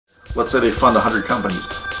let's say they fund 100 companies.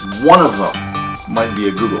 One of them might be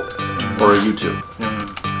a Google or a YouTube.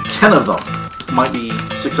 10 of them might be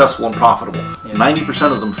successful and profitable.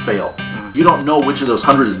 90% of them fail. You don't know which of those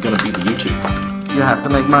 100 is going to be the YouTube. You have to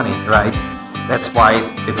make money, right? That's why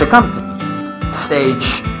it's a company.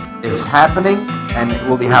 Stage is happening, and it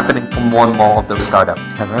will be happening for more and more of those startups.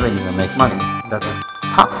 Have revenue and make money. That's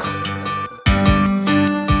tough.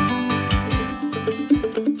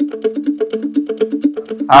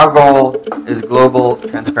 Our goal is global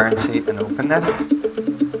transparency and openness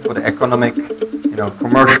for the economic,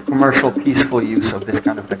 commercial, peaceful use of this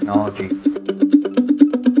kind of technology.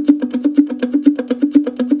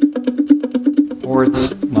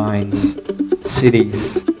 Ports, mines,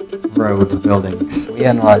 cities, roads, buildings. We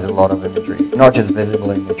analyze a lot of imagery, not just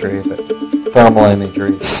visible imagery, but thermal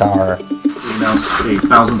imagery, SAR. We announced a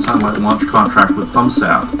 1,000 satellite launch contract with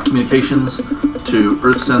ThumbSat. Communications to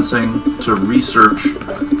earth sensing to research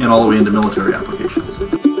and all the way into military applications.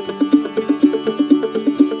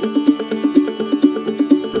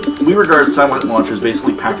 We regard satellite launch as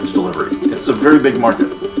basically package delivery. It's a very big market.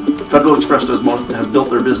 Federal Express has built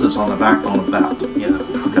their business on the backbone of that. Yeah.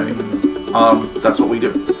 Okay. That's what we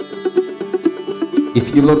do.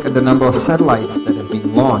 If you look at the number of satellites that have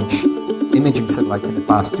been launched, imaging satellites in the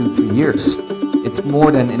past 2-3 years, it's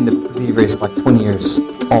more than in the previous 20 years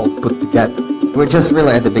all put together. We're just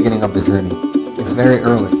really at the beginning of the journey. It's very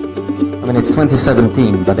early. I mean, it's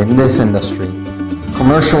 2017, but in this industry,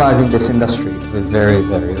 commercializing this industry, we're very,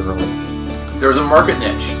 very early. There's a market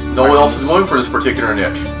niche. No one else is going for this particular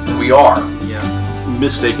niche. We are. Yeah.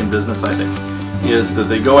 Mistake in business, I think, is that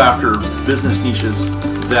they go after business niches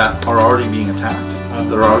that are already being attacked.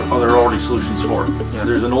 There are already solutions for. Yeah.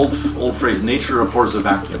 There's an old phrase: nature abhors a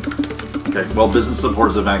vacuum. Okay, well, business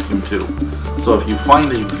abhors a vacuum too. So if you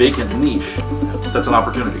find a vacant niche, that's an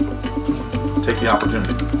opportunity. Take the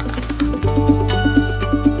opportunity.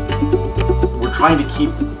 We're trying to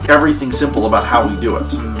keep everything simple about how we do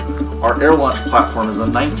it. Our air launch platform is a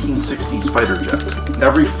 1960s fighter jet.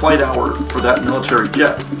 Every flight hour for that military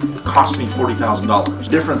jet cost me $40,000. The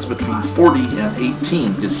difference between 40 and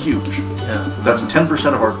 18 is huge. Yeah. That's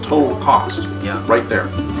 10% of our total cost. Yeah. Right there.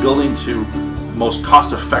 Building to most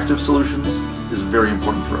cost-effective solutions is very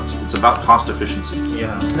important for us. It's about cost efficiencies.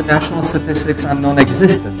 Yeah. The national statistics are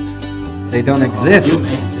non-existent. They don't exist.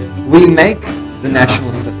 We make the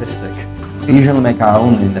national statistic. We usually make our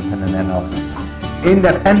own independent analysis.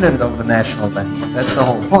 Independent of the national bank. That's the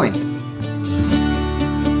whole point.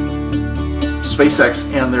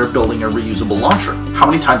 SpaceX, and they're building a reusable launcher. How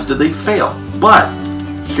many times did they fail? But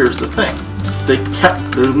here's the thing. They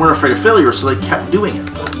weren't afraid of failure, so they kept doing it.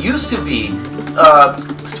 It used to be,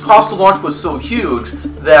 cost of launch was so huge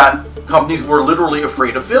that companies were literally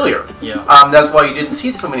afraid of failure. Yeah. That's why you didn't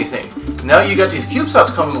see so many things. Now you got these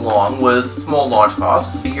CubeSats coming along with small launch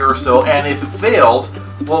costs, a year or so, and if it fails,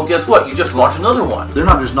 well, guess what? You just launch another one. They're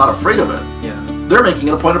not just not afraid of it. Yeah. They're making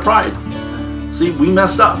it a point of pride. See, we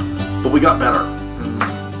messed up, but we got better.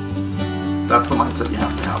 That's the mindset you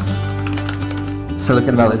have to have.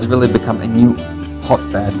 Silicon Valley has really become a new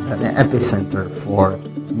hotbed, an epicenter for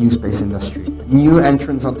new space industry. New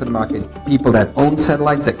entrants onto the market, people that own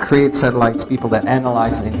satellites, that create satellites, people that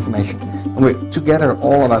analyze the information. And we're together,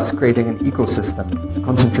 all of us, creating an ecosystem.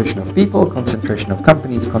 Concentration of people, concentration of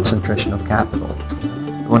companies, concentration of capital.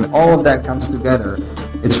 When all of that comes together,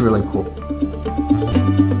 it's really cool.